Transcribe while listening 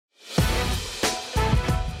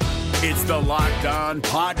It's the Locked On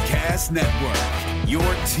Podcast Network, your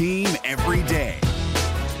team every day.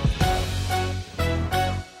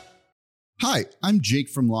 Hi, I'm Jake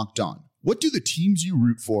from Locked On. What do the teams you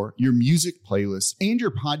root for, your music playlists, and your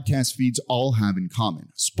podcast feeds all have in common?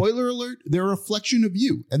 Spoiler alert, they're a reflection of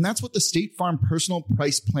you, and that's what the State Farm Personal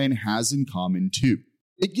Price Plan has in common too.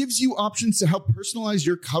 It gives you options to help personalize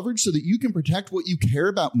your coverage so that you can protect what you care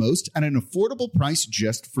about most at an affordable price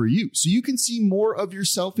just for you, so you can see more of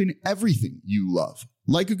yourself in everything you love.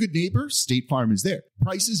 Like a good neighbor, State Farm is there.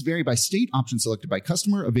 Prices vary by state, options selected by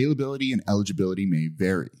customer, availability and eligibility may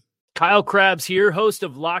vary. Kyle Krabs here, host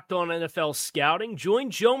of Locked On NFL Scouting.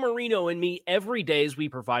 Join Joe Marino and me every day as we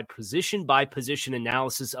provide position-by-position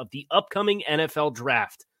analysis of the upcoming NFL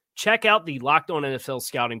Draft. Check out the Locked On NFL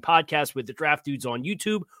Scouting podcast with the Draft Dudes on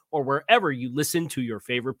YouTube or wherever you listen to your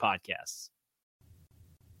favorite podcasts.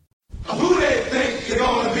 Who they think they're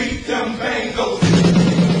gonna beat them Bengals?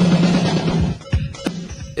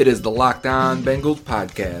 It is the Locked On Bengals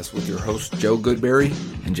podcast with your hosts Joe Goodberry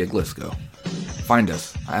and Jake Lisco. Find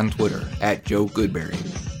us on Twitter at Joe Goodberry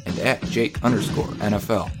and at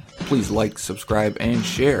Jake_NFL. Please like, subscribe, and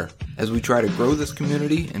share as we try to grow this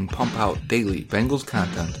community and pump out daily Bengals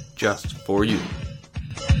content just for you. Who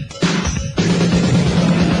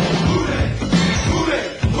they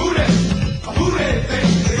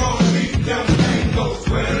think they're gonna beat them Bengals?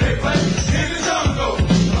 Where they play in the jungle.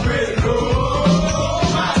 I'm ready to roll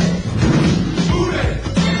my. Who they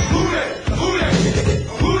think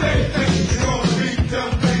they're gonna beat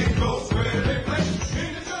them Bengals? Where they play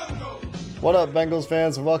in the jungle. What up, Bengals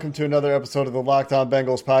fans, and welcome to another episode of the Locked On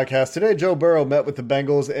Bengals podcast. Today, Joe Burrow met with the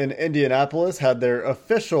Bengals in Indianapolis, had their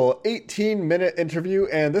official 18-minute interview,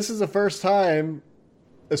 and this is the first time,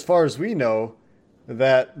 as far as we know,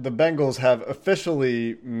 that the Bengals have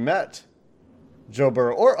officially met Joe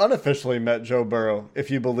Burrow, or unofficially met Joe Burrow, if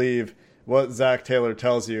you believe what Zach Taylor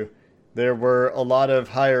tells you. There were a lot of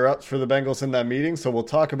higher-ups for the Bengals in that meeting, so we'll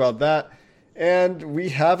talk about that. And we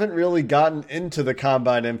haven't really gotten into the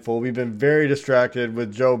combine info. We've been very distracted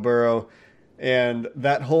with Joe Burrow and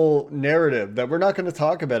that whole narrative that we're not going to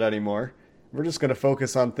talk about anymore. We're just going to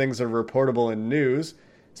focus on things that are reportable in news.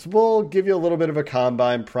 So we'll give you a little bit of a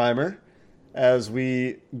combine primer as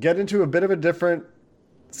we get into a bit of a different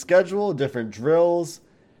schedule, different drills.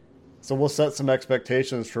 So we'll set some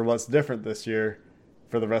expectations for what's different this year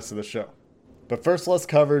for the rest of the show. But first, let's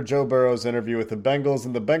cover Joe Burrow's interview with the Bengals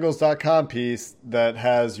and the Bengals.com piece that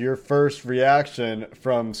has your first reaction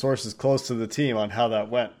from sources close to the team on how that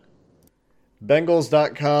went.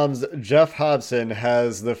 Bengals.com's Jeff Hobson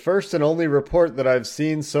has the first and only report that I've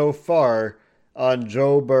seen so far on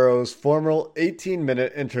Joe Burrow's formal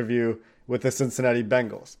 18-minute interview with the Cincinnati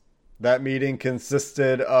Bengals. That meeting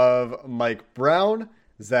consisted of Mike Brown,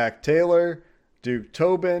 Zach Taylor, Duke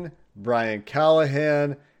Tobin, Brian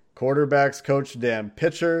Callahan, quarterbacks coach Dan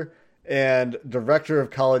Pitcher, and director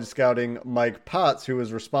of college scouting Mike Potts, who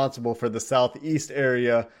was responsible for the southeast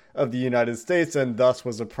area of the United States and thus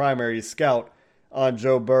was a primary scout on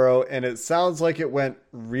Joe Burrow. And it sounds like it went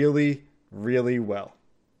really, really well.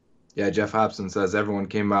 Yeah, Jeff Hobson says everyone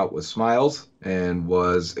came out with smiles and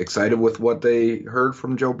was excited with what they heard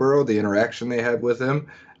from Joe Burrow, the interaction they had with him.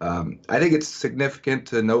 I think it's significant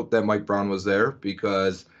to note that Mike Brown was there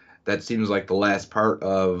because that seems like the last part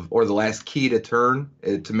of, or the last key to turn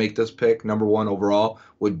to make this pick, number one overall,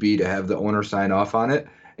 would be to have the owner sign off on it.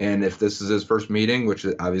 And if this is his first meeting, which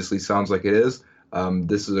it obviously sounds like it is,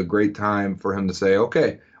 this is a great time for him to say,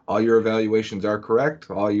 okay, all your evaluations are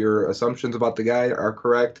correct. All your assumptions about the guy are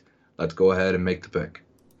correct. Let's go ahead and make the pick.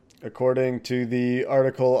 According to the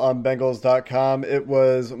article on Bengals.com, it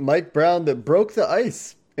was Mike Brown that broke the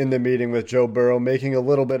ice in the meeting with Joe Burrow, making a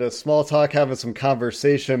little bit of small talk, having some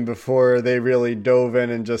conversation before they really dove in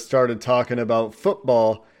and just started talking about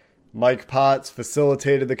football. Mike Potts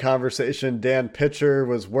facilitated the conversation. Dan Pitcher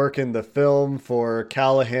was working the film for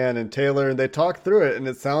Callahan and Taylor, and they talked through it, and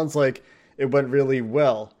it sounds like it went really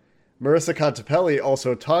well. Marissa Contepelli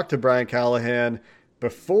also talked to Brian Callahan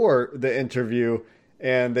before the interview,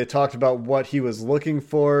 and they talked about what he was looking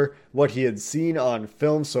for, what he had seen on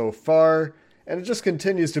film so far, and it just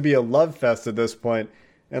continues to be a love fest at this point.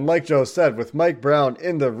 And like Joe said, with Mike Brown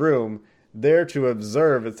in the room, there to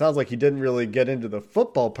observe, it sounds like he didn't really get into the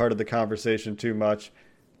football part of the conversation too much.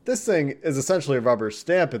 This thing is essentially a rubber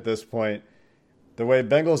stamp at this point. The way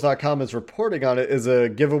Bengals.com is reporting on it is a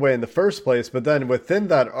giveaway in the first place, but then within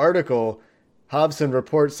that article, Hobson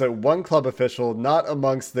reports that one club official, not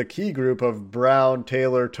amongst the key group of Brown,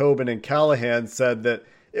 Taylor, Tobin, and Callahan, said that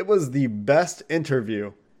it was the best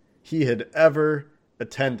interview he had ever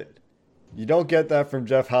attended. You don't get that from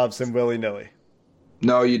Jeff Hobson willy-nilly.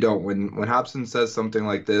 No, you don't. When Hobson says something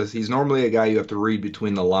like this, he's normally a guy you have to read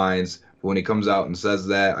between the lines. But when he comes out and says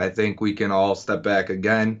that, I think we can all step back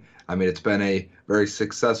again. I mean, it's been a very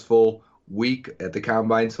successful week at the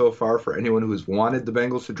Combine so far for anyone who has wanted the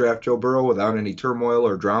Bengals to draft Joe Burrow without any turmoil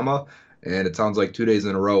or drama. And it sounds like 2 days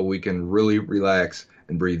in a row we can really relax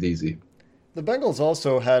and breathe easy. The Bengals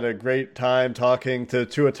also had a great time talking to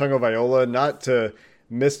Tua Tagovailoa, not to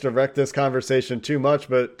misdirect this conversation too much,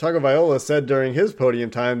 but Tagovailoa said during his podium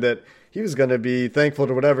time that he was going to be thankful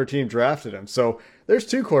to whatever team drafted him. So there's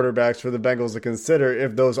two quarterbacks for the Bengals to consider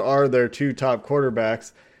if those are their two top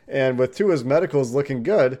quarterbacks. And with Tua's medicals looking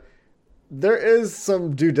good, there is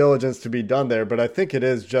some due diligence to be done there, but I think it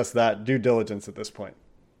is just that, due diligence at this point.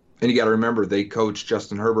 And you got to remember, they coached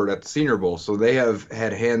Justin Herbert at the Senior Bowl, so they have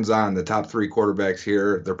had hands-on the top three quarterbacks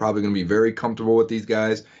here. They're probably going to be very comfortable with these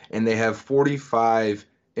guys, and they have 45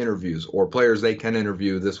 interviews or players they can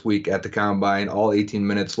interview this week at the Combine, all 18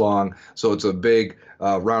 minutes long. So it's a big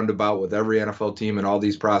roundabout with every NFL team and all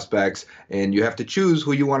these prospects, and you have to choose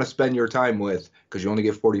who you want to spend your time with because you only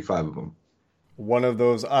get 45 of them. One of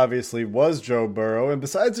those obviously was Joe Burrow, and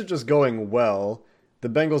besides it just going well, the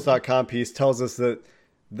Bengals.com piece tells us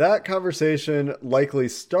that conversation likely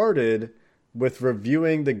started with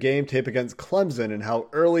reviewing the game tape against Clemson and how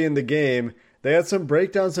early in the game they had some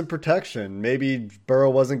breakdowns in protection. Maybe Burrow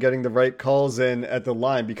wasn't getting the right calls in at the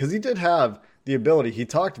line because he did have the ability he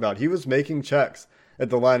talked about. He was making checks at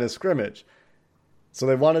the line of scrimmage. So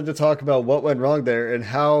they wanted to talk about what went wrong there and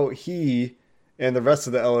how he and the rest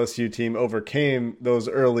of the LSU team overcame those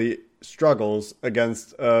early struggles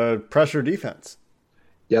against a pressure defense.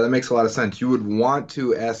 Yeah, that makes a lot of sense. You would want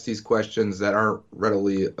to ask these questions that aren't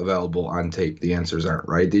readily available on tape. The answers aren't,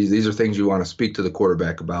 right? These are things you want to speak to the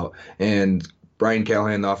quarterback about. And Brian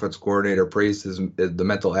Callahan, the offensive coordinator, praised the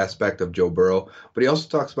mental aspect of Joe Burrow. But he also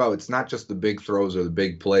talks about it's not just the big throws or the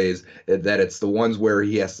big plays, that it's the ones where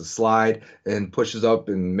he has to slide and pushes up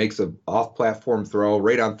and makes an off-platform throw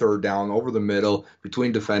right on third down over the middle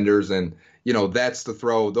between defenders. And that's the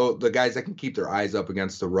throw. The guys that can keep their eyes up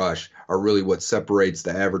against the rush are really what separates the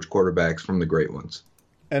average quarterbacks from the great ones.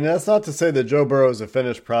 And that's not to say that Joe Burrow is a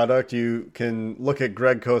finished product. You can look at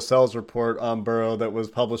Greg Cosell's report on Burrow that was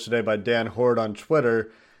published today by Dan Horde on Twitter,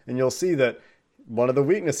 and you'll see that one of the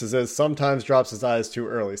weaknesses is sometimes drops his eyes too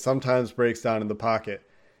early, sometimes breaks down in the pocket.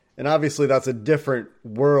 And obviously that's a different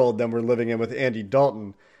world than we're living in with Andy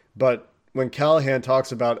Dalton. But when Callahan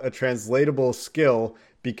talks about a translatable skill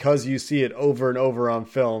because you see it over and over on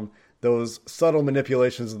film, those subtle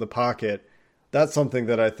manipulations of the pocket, that's something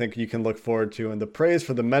that I think you can look forward to. And the praise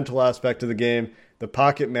for the mental aspect of the game, the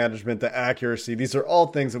pocket management, the accuracy, these are all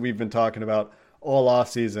things that we've been talking about all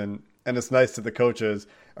offseason. And it's nice that the coaches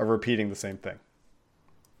are repeating the same thing.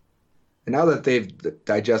 And now that they've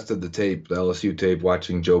digested the tape, the LSU tape,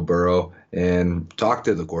 watching Joe Burrow and talked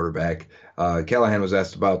to the quarterback, Callahan was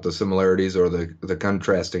asked about the similarities or the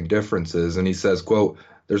contrasting differences. And he says, quote,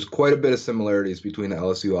 "There's quite a bit of similarities between the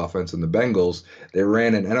LSU offense and the Bengals. They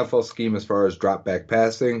ran an NFL scheme as far as drop back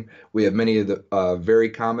passing. We have many of the very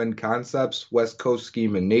common concepts, West Coast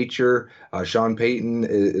scheme in nature. Sean Payton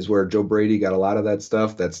is where Joe Brady got a lot of that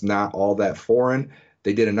stuff. That's not all that foreign.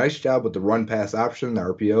 They did a nice job with the run pass option, the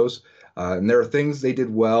RPOs. And there are things they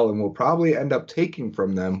did well and we'll probably end up taking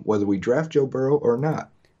from them whether we draft Joe Burrow or not."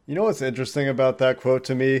 You know what's interesting about that quote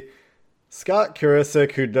to me? Scott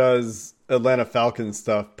Kurasic, who does Atlanta Falcons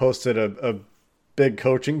stuff, posted a big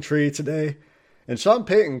coaching tree today. And Sean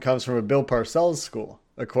Payton comes from a Bill Parcells school,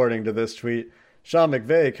 according to this tweet. Sean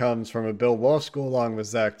McVay comes from a Bill Walsh school along with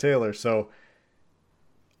Zach Taylor. So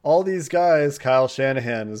all these guys, Kyle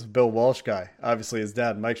Shanahan is a Bill Walsh guy. Obviously his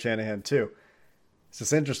dad, Mike Shanahan, too. It's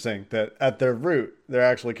just interesting that at their root, they're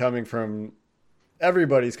actually coming from,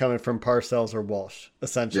 everybody's coming from Parcells or Walsh,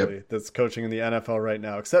 essentially, yep, that's coaching in the NFL right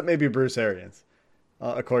now, except maybe Bruce Arians,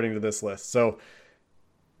 according to this list. So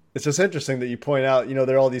it's just interesting that you point out,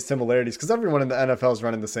 there are all these similarities because everyone in the NFL is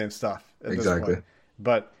running the same stuff at this point,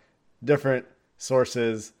 but different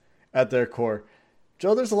sources at their core.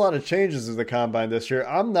 Joe, there's a lot of changes in the Combine this year.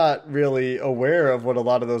 I'm not really aware of what a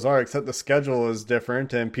lot of those are, except the schedule is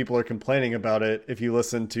different and people are complaining about it. If you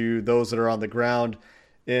listen to those that are on the ground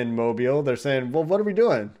in Mobile, they're saying, well, what are we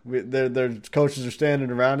doing? Their coaches are standing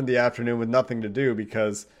around in the afternoon with nothing to do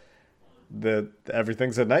because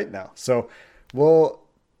everything's at night now. So we'll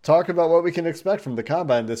talk about what we can expect from the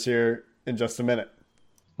Combine this year in just a minute.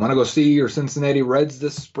 Want to go see your Cincinnati Reds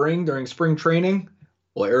this spring during spring training?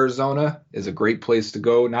 Well, Arizona is a great place to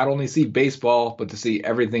go, not only see baseball, but to see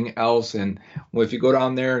everything else. And if you go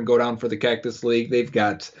down there and go down for the Cactus League, they've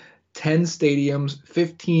got 10 stadiums,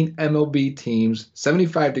 15 MLB teams,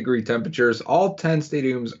 75-degree temperatures. All 10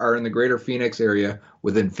 stadiums are in the greater Phoenix area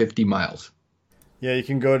within 50 miles. Yeah, you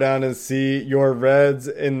can go down and see your Reds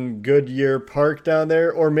in Goodyear Park down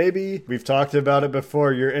there. Or maybe, we've talked about it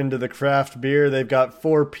before, you're into the craft beer. They've got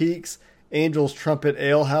Four Peaks, Angel's Trumpet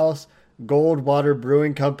Ale House, Goldwater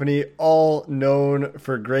Brewing Company, all known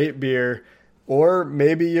for great beer. Or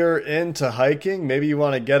maybe you're into hiking. Maybe you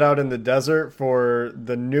want to get out in the desert for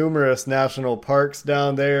the numerous national parks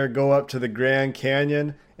down there. Go up to the Grand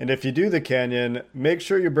Canyon. And if you do the canyon, make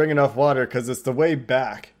sure you bring enough water because it's the way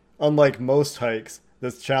back. Unlike most hikes,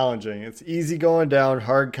 that's challenging. It's easy going down,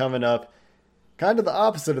 hard coming up. Kind of the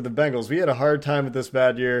opposite of the Bengals. We had a hard time with this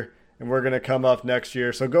bad year, and we're going to come up next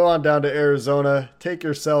year. So go on down to Arizona, take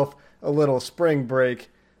yourself a little spring break,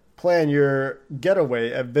 plan your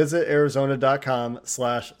getaway at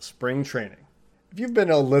visitarizona.com/springtraining. If you've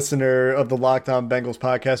been a listener of the Locked On Bengals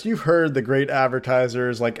podcast, you've heard the great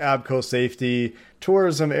advertisers like Abco Safety,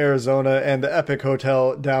 Tourism Arizona, and the Epic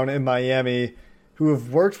Hotel down in Miami who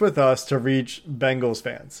have worked with us to reach Bengals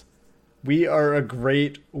fans. We are a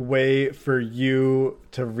great way for you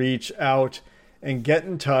to reach out and get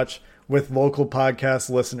in touch with local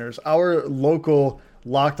podcast listeners. Our local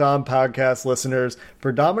Locked On podcast listeners,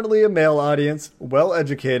 predominantly a male audience,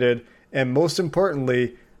 well-educated, and most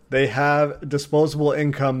importantly, they have disposable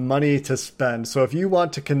income money to spend. So if you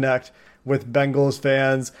want to connect with Bengals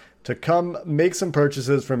fans to come make some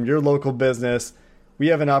purchases from your local business, we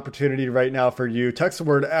have an opportunity right now for you. Text the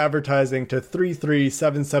word advertising to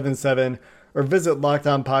 33777 or visit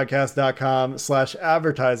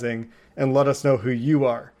lockedonpodcast.com/advertising and let us know who you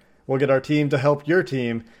are. We'll get our team to help your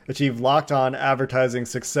team achieve Locked On advertising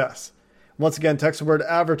success. Once again, text the word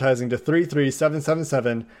advertising to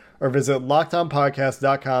 33777 or visit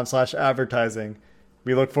lockedonpodcast.com/advertising.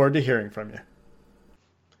 We look forward to hearing from you.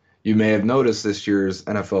 You may have noticed this year's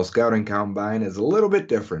NFL Scouting Combine is a little bit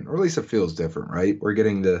different, or at least it feels different, right? We're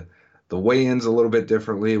getting the weigh-ins a little bit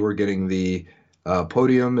differently. We're getting the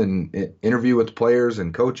podium and interview with players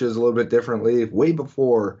and coaches a little bit differently, way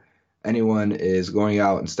before anyone is going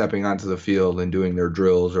out and stepping onto the field and doing their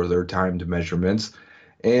drills or their timed measurements.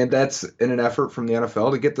 And that's in an effort from the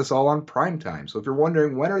NFL to get this all on prime time. So if you're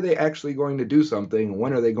wondering when are they actually going to do something,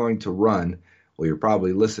 when are they going to run, well, you're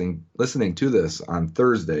probably listening to this on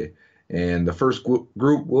Thursday. And the first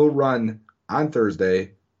group will run on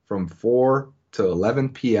Thursday from 4 to 11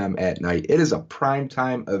 p.m. at night. It is a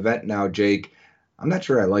primetime event now, Jake. I'm not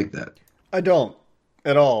sure I like that. I don't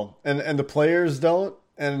at all. And the players don't.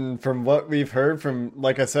 And from what we've heard from,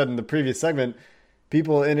 like I said in the previous segment,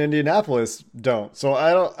 people in Indianapolis don't. So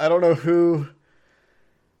I don't know who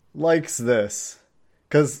likes this.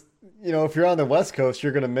 Because, you know, if you're on the West Coast,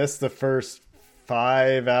 you're going to miss the first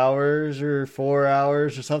 5 hours or 4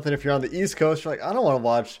 hours or something. If you're on the East Coast, you're like, I don't want to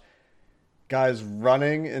watch guys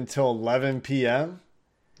running until 11 p.m.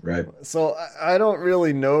 Right. So I don't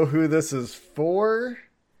really know who this is for.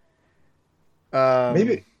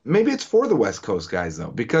 Maybe it's for the West Coast guys, though,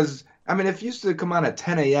 because, I mean, if you used to come on at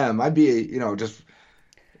 10 a.m., I'd be, just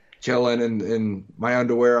chilling in my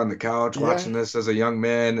underwear on the couch watching this as a young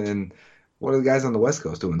man. And what are the guys on the West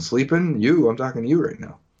Coast doing? Sleeping? I'm talking to you right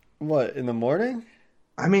now. What, in the morning?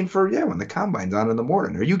 I mean, when the combine's on in the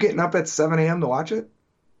morning. Are you getting up at 7 a.m. to watch it?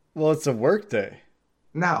 Well, it's a work day.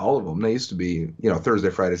 Not all of them. They used to be, Thursday,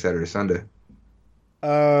 Friday, Saturday, Sunday.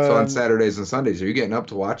 So on Saturdays and Sundays, are you getting up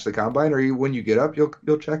to watch the combine, or when you get up,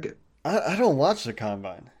 you'll check it? I don't watch the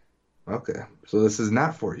combine. Okay, so this is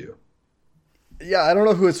not for you. Yeah, I don't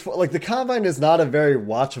know who it's for. Like, the combine is not a very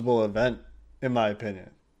watchable event, in my opinion.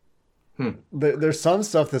 There's some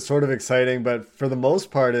stuff that's sort of exciting, but for the most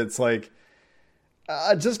part, it's like,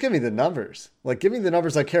 just give me the numbers. Like, give me the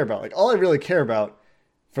numbers I care about. Like, all I really care about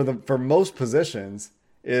for most positions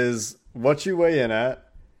is what you weigh in at,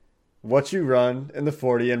 what you run in the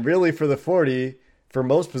 40, and really for the 40, for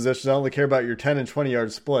most positions, I only care about your 10 and 20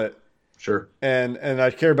 yard split. Sure. And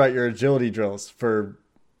I care about your agility drills for,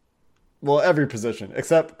 every position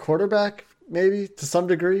except quarterback, maybe to some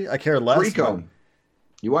degree. I care less. 3-cone.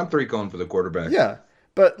 You want 3-cone for the quarterback. Yeah.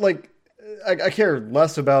 But I care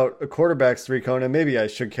less about a quarterback's 3-cone, and maybe I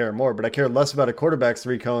should care more, but I care less about a quarterback's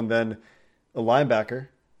 3-cone than a linebacker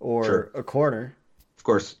or a corner. Of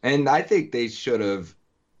course. And I think they should have,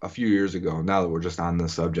 a few years ago, now that we're just on the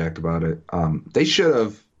subject about it, they should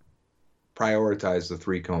have prioritized the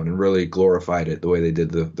 3-cone and really glorified it the way they did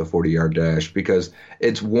the 40-yard dash, because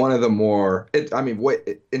it's one of the more,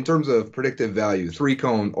 in terms of predictive value,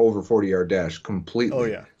 3-cone over 40-yard dash completely. Oh,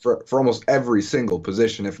 yeah. For almost every single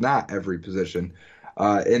position, if not every position.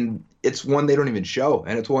 And it's one they don't even show,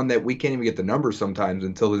 and it's one that we can't even get the numbers sometimes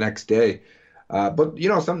until the next day. But,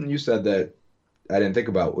 something you said that I didn't think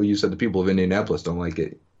about. Well, you said the people of Indianapolis don't like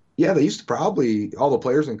it. Yeah, they used to probably, all the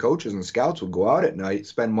players and coaches and scouts would go out at night,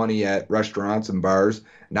 spend money at restaurants and bars.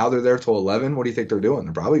 Now they're there till 11. What do you think they're doing?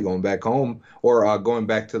 They're probably going back home or going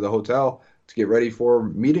back to the hotel to get ready for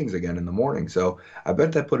meetings again in the morning. So I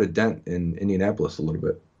bet that put a dent in Indianapolis a little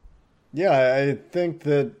bit. Yeah, I think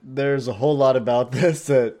that there's a whole lot about this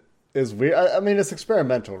that is weird. I mean, it's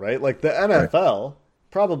experimental, right? Like the NFL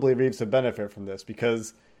probably reaps a benefit from this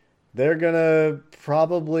because they're going to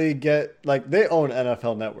probably get, like, they own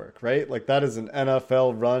NFL Network, right? Like that is an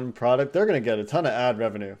NFL run product. They're going to get a ton of ad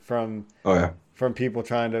revenue from people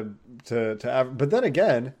trying to but then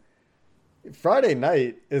again, Friday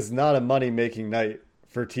night is not a money making night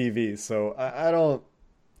for TV. So I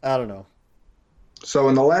don't know. So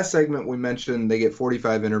in the last segment, we mentioned they get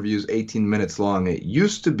 45 interviews, 18 minutes long. It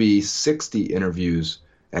used to be 60 interviews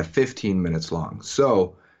at 15 minutes long.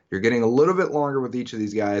 So you're getting a little bit longer with each of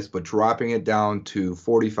these guys, but dropping it down to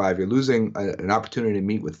 45. You're losing an opportunity to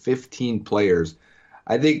meet with 15 players.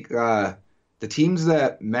 I think the teams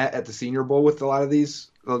that met at the Senior Bowl with a lot of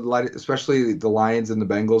these, especially the Lions and the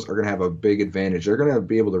Bengals, are going to have a big advantage. They're going to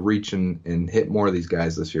be able to reach and hit more of these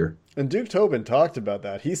guys this year. And Duke Tobin talked about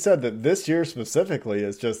that. He said that this year specifically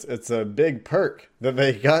it's a big perk that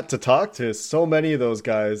they got to talk to so many of those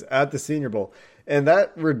guys at the Senior Bowl. And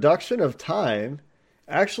that reduction of time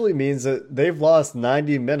actually means that they've lost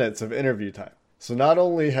 90 minutes of interview time. So not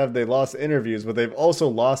only have they lost interviews, but they've also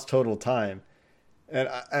lost total time. And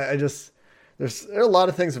I just, there are a lot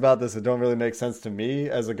of things about this that don't really make sense to me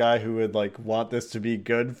as a guy who would like want this to be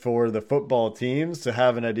good for the football teams to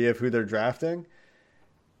have an idea of who they're drafting.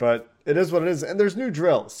 But it is what it is. And there's new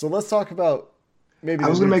drills. So let's talk about maybe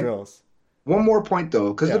the new drills. One more point,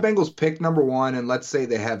 though, because the Bengals pick number 1, and let's say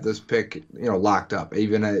they have this pick, locked up.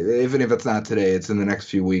 Even if it's not today, it's in the next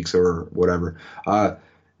few weeks or whatever.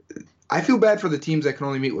 I feel bad for the teams that can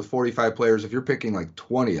only meet with 45 players if you're picking like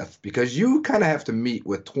 20th, because you kind of have to meet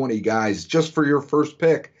with 20 guys just for your first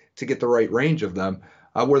pick to get the right range of them.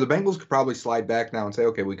 Where the Bengals could probably slide back now and say,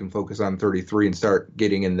 okay, we can focus on 33 and start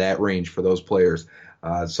getting in that range for those players.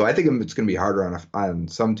 So I think it's going to be harder on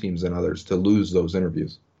some teams than others to lose those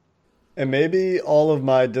interviews. And maybe all of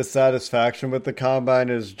my dissatisfaction with the Combine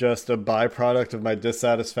is just a byproduct of my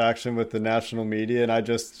dissatisfaction with the national media, and I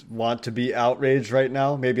just want to be outraged right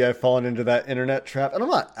now. Maybe I've fallen into that internet trap, and I'm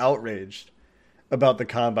not outraged about the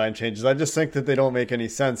Combine changes. I just think that they don't make any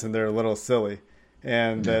sense, and they're a little silly,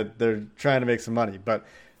 and that they're trying to make some money. But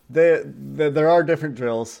there are different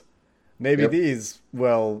drills. Maybe these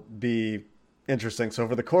will be interesting. So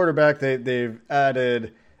for the quarterback, they've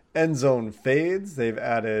added end zone fades. They've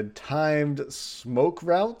added timed smoke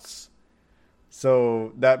routes.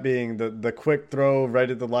 So that being the quick throw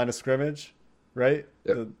right at the line of scrimmage, right?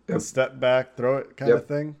 The step back, throw it kind of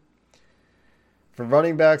thing. For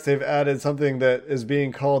running backs, they've added something that is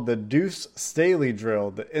being called the Deuce Staley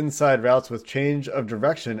drill, the inside routes with change of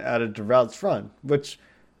direction added to routes run, which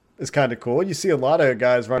is kind of cool. You see a lot of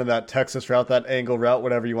guys running that Texas route, that angle route,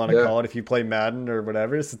 whatever you want to call it. If you play Madden or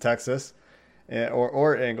whatever, it's the Texas.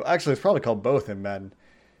 Or angle. Actually, it's probably called both in Madden.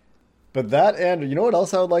 But that, and you know what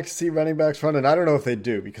else I would like to see running backs run? And I don't know if they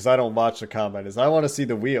do because I don't watch the Combine. Is I want to see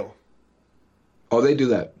the wheel. Oh, they do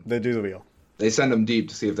that. They do the wheel. They send them deep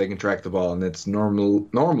to see if they can track the ball, and it's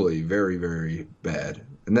normally very, very bad.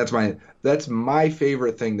 And that's my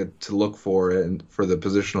favorite thing to look for and for the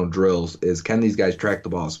positional drills is can these guys track the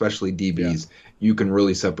ball, especially DBs. Yeah. You can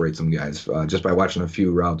really separate some guys just by watching a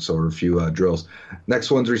few routes or a few drills.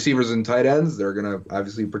 Next one's receivers and tight ends. They're going to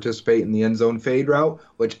obviously participate in the end zone fade route,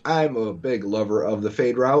 which I'm a big lover of the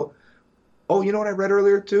fade route. Oh, you know what I read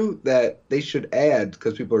earlier, too? That they should add,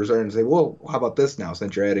 because people are starting to say, well, how about this now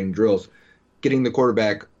since you're adding drills? Getting the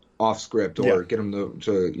quarterback off script or get him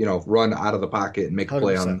to run out of the pocket and make a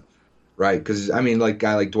play 100%. On right, because I mean, like a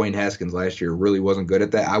guy like Dwayne Haskins last year really wasn't good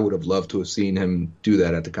at that. I would have loved to have seen him do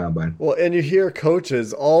that at the Combine. Well, and you hear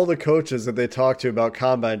all the coaches that they talk to about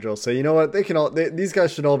Combine drills say, you know what, these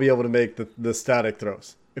guys should all be able to make the static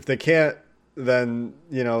throws. If they can't, then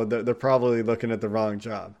they're probably looking at the wrong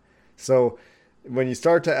job. So when you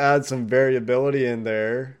start to add some variability in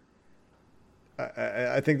there,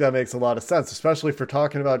 I think that makes a lot of sense, especially for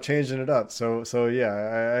talking about changing it up. So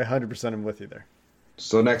yeah, I 100% am with you there.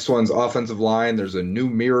 So next one's offensive line. There's a new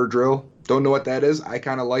mirror drill. Don't know what that is. I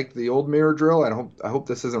kind of like the old mirror drill. I hope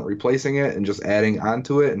this isn't replacing it and just adding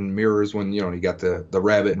onto it. And mirrors when you got the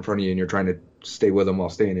rabbit in front of you and you're trying to stay with them while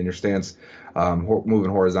staying in your stance,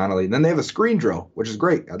 moving horizontally. And then they have a screen drill, which is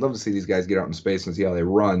great. I'd love to see these guys get out in space and see how they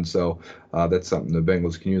run. So that's something the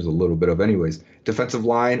Bengals can use a little bit of anyways. Defensive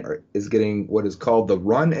line is getting what is called the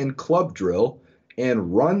run and club drill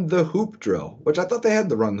and run the hoop drill, which I thought they had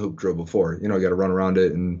the run the hoop drill before. You got to run around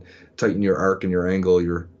it and tighten your arc and your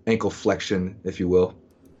ankle flexion, if you will.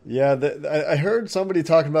 Yeah, I heard somebody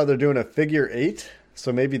talking about they're doing a figure 8,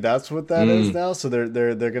 so maybe that's what that is now. So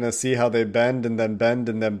they're gonna see how they bend and then bend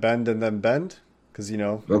and then bend and then bend, because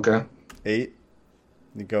Okay. 8,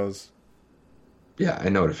 it goes. Yeah, I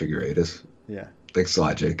know what a figure 8 is. Yeah. Thanks a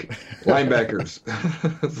lot, Jake. Linebackers.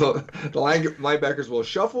 So the linebackers will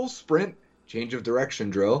shuffle, sprint, change of direction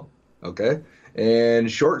drill. Okay.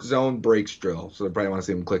 And short zone breaks drill. So they probably want to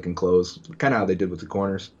see them click and close, kind of how they did with the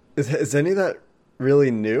corners. Is any of that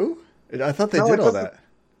really new? I thought they did all that.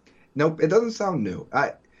 Nope, it doesn't sound new.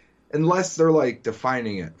 Unless they're like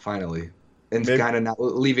defining it finally and kind of not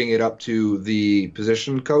leaving it up to the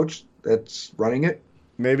position coach that's running it.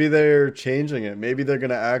 Maybe they're changing it. Maybe they're going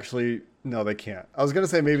to actually... No, they can't. I was going to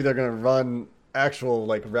say maybe they're going to run actual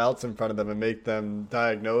routes in front of them and make them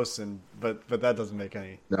diagnose, but that doesn't make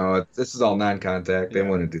any... No, this is all non-contact. They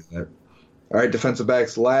wouldn't do that. All right, defensive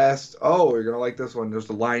backs last. Oh, you're going to like this one. There's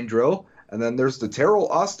the line drill, and then there's the Terrell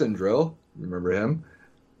Austin drill. Remember him?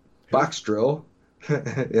 Box drill.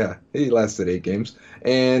 Yeah, he lasted 8 games.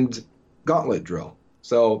 And gauntlet drill.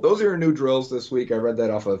 So those are your new drills this week. I read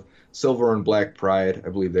that off of Silver and Black Pride. I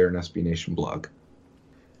believe they're an SB Nation blog.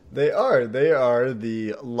 They are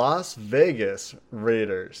the Las Vegas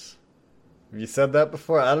Raiders. Have you said that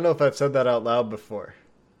before? I don't know if I've said that out loud before.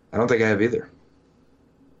 I don't think I have either.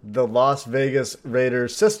 The Las Vegas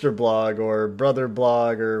Raiders sister blog or brother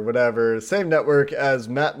blog or whatever. Same network as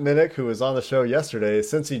Matt Minnick, who was on the show yesterday,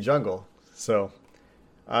 Cincy Jungle. So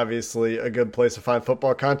obviously a good place to find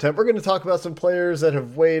football content. We're going to talk about some players that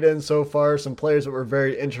have weighed in so far, some players that we're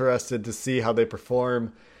very interested to see how they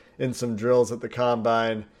perform in some drills at the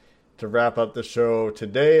Combine to wrap up the show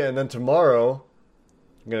today. And then tomorrow,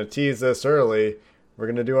 I'm going to tease this early, we're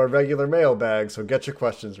going to do our regular mailbag, so get your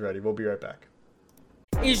questions ready. We'll be right back.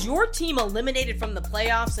 Is your team eliminated from the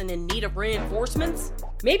playoffs and in need of reinforcements?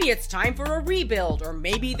 Maybe it's time for a rebuild, or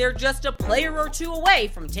maybe they're just a player or two away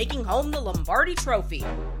from taking home the Lombardi Trophy.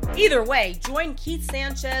 Either way, join Keith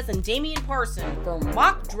Sanchez and Damian Parson for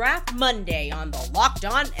Mock Draft Monday on the Locked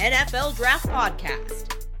On NFL Draft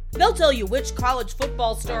Podcast. They'll tell you which college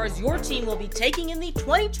football stars your team will be taking in the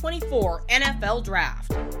 2024 NFL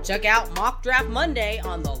Draft. Check out Mock Draft Monday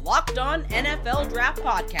on the Locked On NFL Draft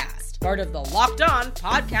Podcast, part of the Locked On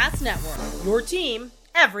Podcast Network. Your team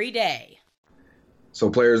every day. So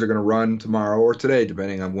players are going to run tomorrow or today,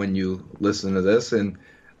 depending on when you listen to this. And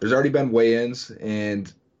there's already been weigh-ins,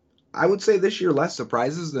 and I would say this year less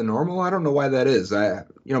surprises than normal. I don't know why that is.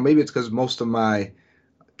 Maybe it's because most of my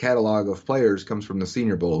catalog of players comes from the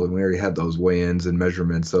Senior Bowl, and we already had those weigh-ins and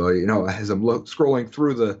measurements. So, as I'm scrolling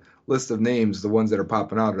through the list of names, the ones that are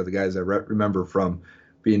popping out are the guys I remember from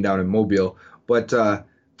being down in Mobile. But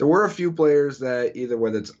there were a few players that either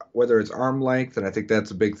whether it's arm length, and I think that's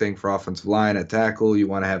a big thing for offensive line at tackle. You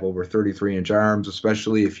want to have over 33-inch arms,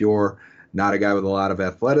 especially if you're not a guy with a lot of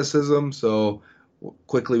athleticism. So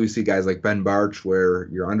quickly we see guys like Ben Barch, where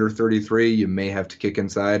you're under 33, you may have to kick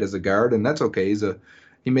inside as a guard, and that's okay.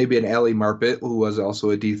 He may be an Ali Marpet, who was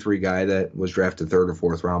also a D3 guy that was drafted 3rd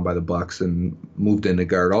or 4th round by the Bucs and moved into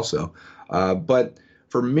guard also. But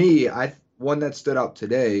for me, one that stood out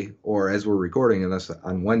today, or as we're recording this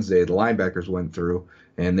on Wednesday, the linebackers went through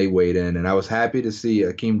and they weighed in. And I was happy to see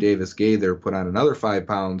Akeem Davis-Gaither put on another 5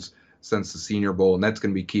 pounds since the Senior Bowl, and that's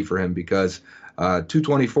going to be key for him because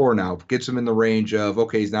 224 now gets him in the range of,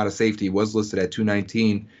 okay, he's not a safety. He was listed at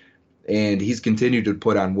 219. And he's continued to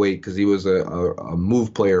put on weight because he was a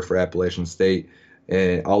move player for Appalachian State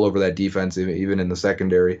and all over that defense, even in the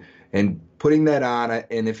secondary. And putting that on,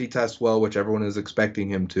 and if he tests well, which everyone is expecting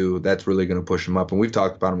him to, that's really going to push him up. And we've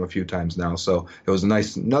talked about him a few times now. So it was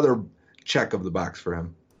another check of the box for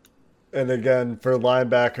him. And again, for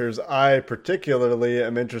linebackers, I particularly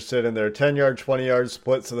am interested in their 10-yard, 20-yard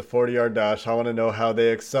splits to the 40-yard dash. I want to know how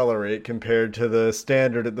they accelerate compared to the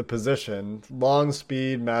standard at the position. Long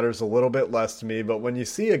speed matters a little bit less to me, but when you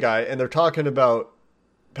see a guy, and they're talking about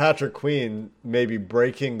Patrick Queen maybe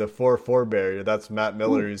breaking the 4.4 barrier. That's Matt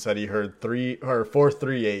Miller, who said he heard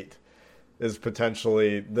 4.38 is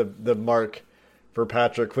potentially the mark for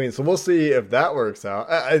Patrick Queen. So we'll see if that works out.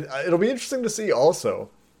 It'll be interesting to see also,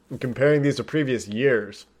 comparing these to previous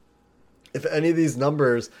years, if any of these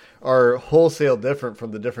numbers are wholesale different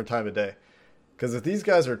from the different time of day. Because if these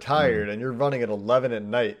guys are tired and you're running at 11 at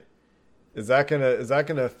night, Is that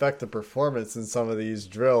gonna affect the performance in some of these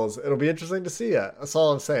drills? It'll be interesting to see. That's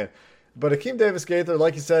all I'm saying. But Akeem Davis Gaither,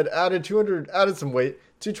 like you said, added some weight,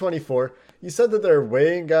 224. You said that they're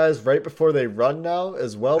weighing guys right before they run now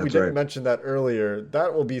as well. That's we didn't right. mention that earlier.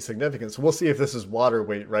 That will be significant. So we'll see if this is water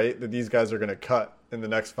weight, right? That these guys are going to cut in the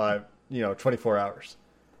next 24 hours.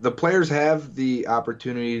 The players have the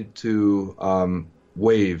opportunity to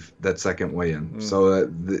waive that second weigh-in.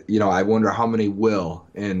 So, I wonder how many will,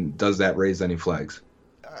 and does that raise any flags?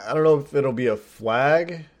 I don't know if it'll be a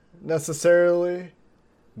flag necessarily,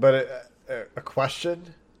 but a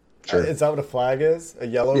question. Sure. Is that what a flag is? A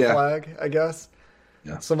yellow flag, I guess?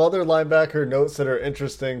 Yeah. Some other linebacker notes that are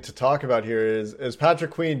interesting to talk about here is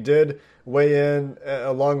Patrick Queen did weigh in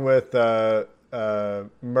along with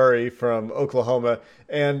Murray from Oklahoma.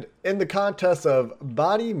 And in the contest of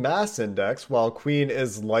body mass index, while Queen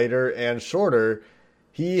is lighter and shorter,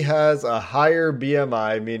 he has a higher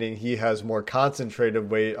BMI, meaning he has more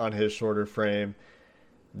concentrated weight on his shorter frame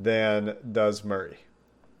than does Murray.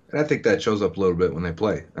 And I think that shows up a little bit when they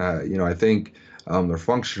play. I think their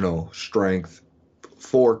functional strength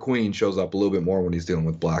for Queen shows up a little bit more when he's dealing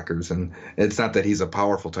with blockers. And it's not that he's a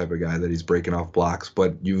powerful type of guy that he's breaking off blocks,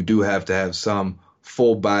 but you do have to have some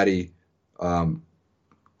full body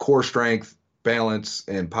core strength, balance,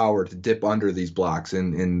 and power to dip under these blocks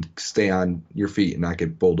and stay on your feet and not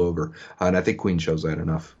get bowled over. And I think Queen shows that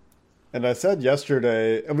enough. And I said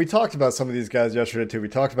yesterday, and we talked about some of these guys yesterday too. We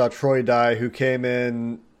talked about Troy Dye, who came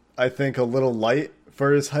in, I think, a little light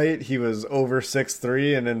for his height. He was over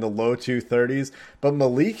 6'3" and in the low 230s. But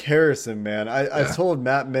Malik Harrison, man, I told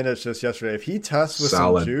Matt Minich just yesterday, if he tests with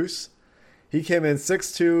some juice, he came in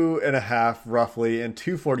 6'2" and a half roughly and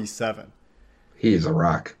 247. He's a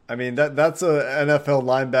rock. I mean, that's a NFL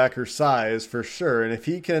linebacker size for sure. And if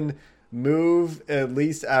he can move at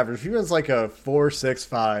least average, if he runs like a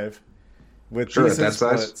 4.65 with decent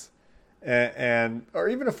splits, and or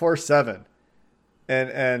even a 4.7,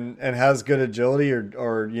 and has good agility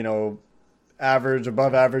or average,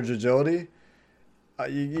 above average agility,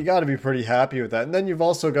 you got to be pretty happy with that. And then you've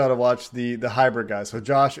also got to watch the hybrid guys. So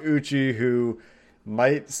Josh Uche, who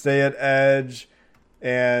might stay at edge,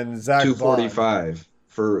 and Zach 245 Bond.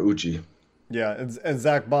 For Uche. Yeah, and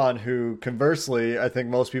Zach Bond, who conversely, I think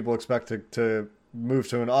most people expect to move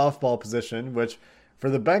to an off-ball position, which for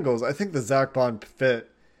the Bengals, I think the Zach Bond fit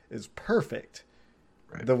is perfect.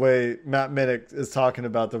 Right. The way Matt Minnick is talking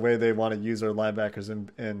about the way they want to use their linebackers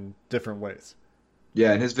in different ways.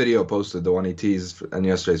 Yeah, and his video posted, the one he teased on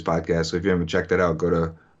yesterday's podcast. So if you haven't checked that out, go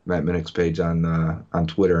to Matt Minnick's page on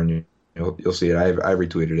Twitter and you'll see it. I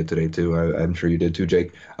retweeted it today too. I'm sure you did too,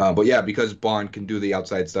 Jake. But yeah, because Bond can do the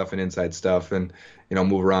outside stuff and inside stuff and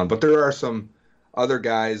move around. But there are some other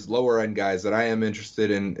guys, lower end guys, that I am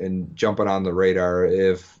interested in jumping on the radar.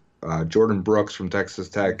 If Jordan Brooks from Texas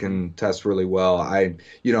Tech can test really well, I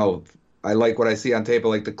like what I see on tape. I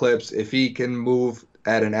like the clips. If he can move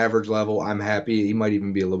at an average level, I'm happy. He might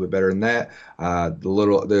even be a little bit better than that.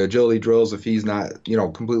 The agility drills, if he's not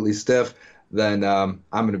completely stiff, then I'm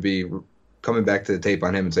going to be coming back to the tape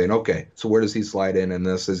on him and saying, okay, so where does he slide in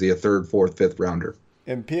this? Is he a third, fourth, fifth rounder?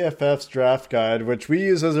 In PFF's draft guide, which we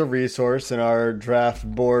use as a resource in our draft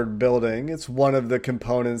board building, it's one of the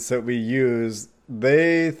components that we use.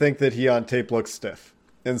 They think that he on tape looks stiff.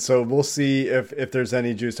 And so we'll see if there's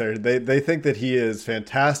any juice there. They think that he is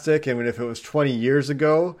fantastic. And if it was 20 years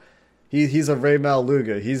ago, he's a Ray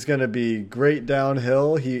Maluga. He's going to be great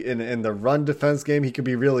downhill. In the run defense game, he could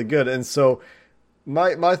be really good. And so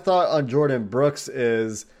my thought on Jordan Brooks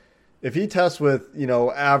is, if he tests with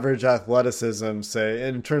average athleticism, say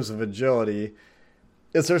in terms of agility,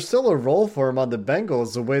 is there still a role for him on the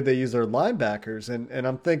Bengals the way they use their linebackers? And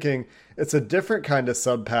I'm thinking it's a different kind of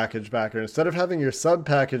sub-package backer. Instead of having your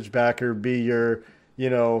sub-package backer be your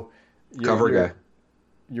cover guy.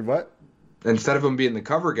 Your what? Instead of them being the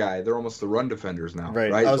cover guy, they're almost the run defenders now,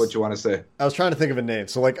 right? That's what you want to say. I was trying to think of a name.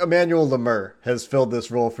 So like Emmanuel Lemur has filled this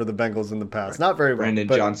role for the Bengals in the past. Right. Not very well. Brandon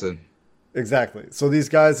Johnson. Exactly. So these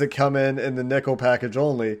guys that come in the nickel package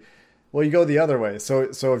only, well, you go the other way. So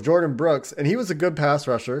if Jordan Brooks, and he was a good pass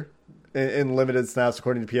rusher in limited snaps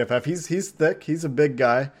according to PFF, he's thick, he's a big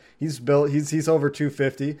guy, he's built, he's over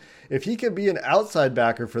 250. If he could be an outside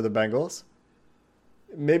backer for the Bengals,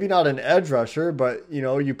 maybe not an edge rusher, but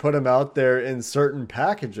you put him out there in certain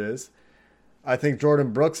packages, I think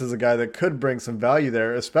Jordan Brooks is a guy that could bring some value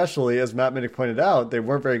there, especially as Matt Minnick pointed out, they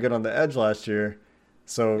weren't very good on the edge last year.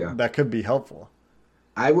 So that could be helpful.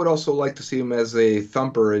 I would also like to see him as a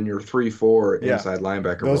thumper in your 3-4 inside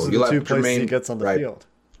linebacker role. Those are the two places he gets on the field.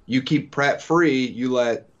 You keep Pratt free. You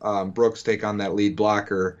let Brooks take on that lead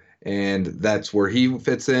blocker, and that's where he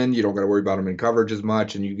fits in. You don't got to worry about him in coverage as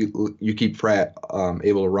much, and you keep Pratt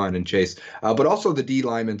able to run and chase. But also the D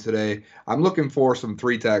lineman today, I'm looking for some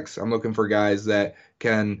 3-techs. I'm looking for guys that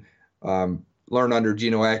can learn under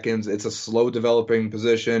Geno Atkins. It's a slow developing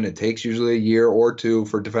position. It takes usually a year or two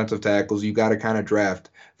for defensive tackles. You got to kind of draft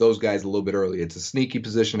those guys a little bit early. It's a sneaky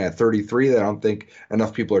position at 33 that I don't think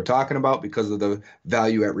enough people are talking about because of the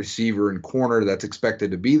value at receiver and corner that's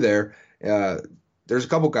expected to be there. There's a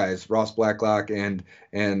couple guys, Ross Blacklock and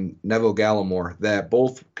Neville Gallimore, that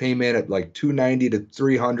both came in at like 290 to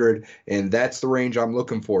 300, and that's the range I'm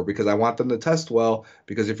looking for because I want them to test well,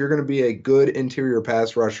 because if you're going to be a good interior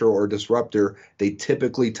pass rusher or disruptor, they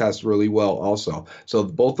typically test really well also. So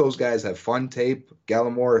both those guys have fun tape,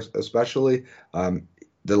 Gallimore especially.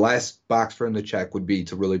 The last box for him to check would be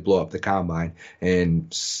to really blow up the combine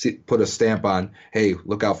and put a stamp on, hey,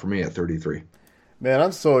 look out for me at 33. Man,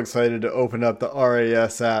 I'm so excited to open up the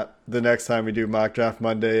RAS app the next time we do Mock Draft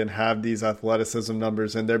Monday and have these athleticism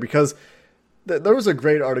numbers in there, because there was a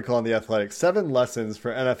great article on The Athletic, 7 lessons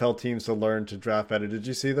for NFL teams to learn to draft better. Did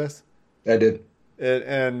you see this? I did.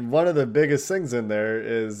 And one of the biggest things in there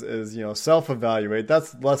is self-evaluate.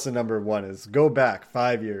 That's lesson number 1, is go back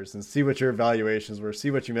 5 years and see what your evaluations were,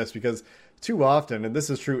 see what you missed, because too often, and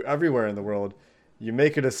this is true everywhere in the world, you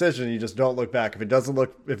make a decision, you just don't look back. If it doesn't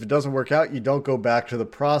work out, you don't go back to the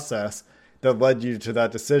process that led you to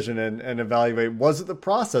that decision and evaluate, was it the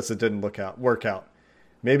process that didn't work out?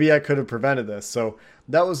 Maybe I could have prevented this. So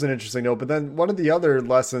that was an interesting note. But then one of the other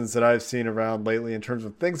lessons that I've seen around lately in terms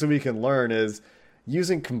of things that we can learn is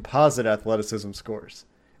using composite athleticism scores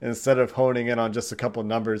instead of honing in on just a couple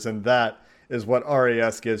numbers. And that is what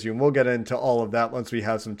RAS gives you. And we'll get into all of that once we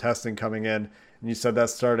have some testing coming in. And you said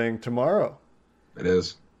that's starting tomorrow. It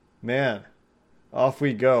is. Man, off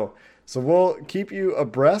we go. So we'll keep you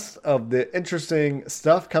abreast of the interesting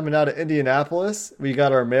stuff coming out of Indianapolis. We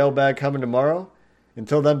got our mailbag coming tomorrow.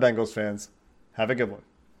 Until then, Bengals fans, have a good one.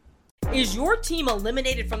 Is your team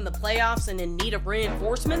eliminated from the playoffs and in need of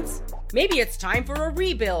reinforcements? Maybe it's time for a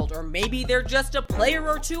rebuild, or maybe they're just a player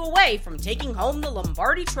or two away from taking home the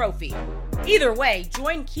Lombardi Trophy. Either way,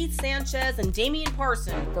 join Keith Sanchez and Damian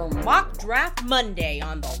Parson for Mock Draft Monday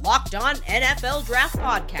on the Locked On NFL Draft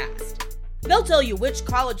Podcast. They'll tell you which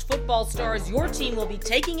college football stars your team will be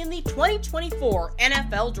taking in the 2024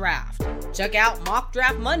 NFL Draft. Check out Mock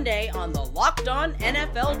Draft Monday on the Locked On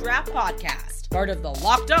NFL Draft Podcast, part of the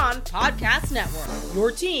Locked On Podcast Network,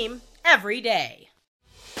 your team every day.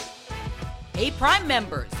 Hey, Prime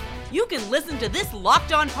members, you can listen to this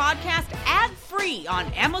Locked On podcast ad-free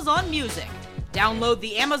on Amazon Music. Download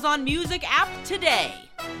the Amazon Music app today.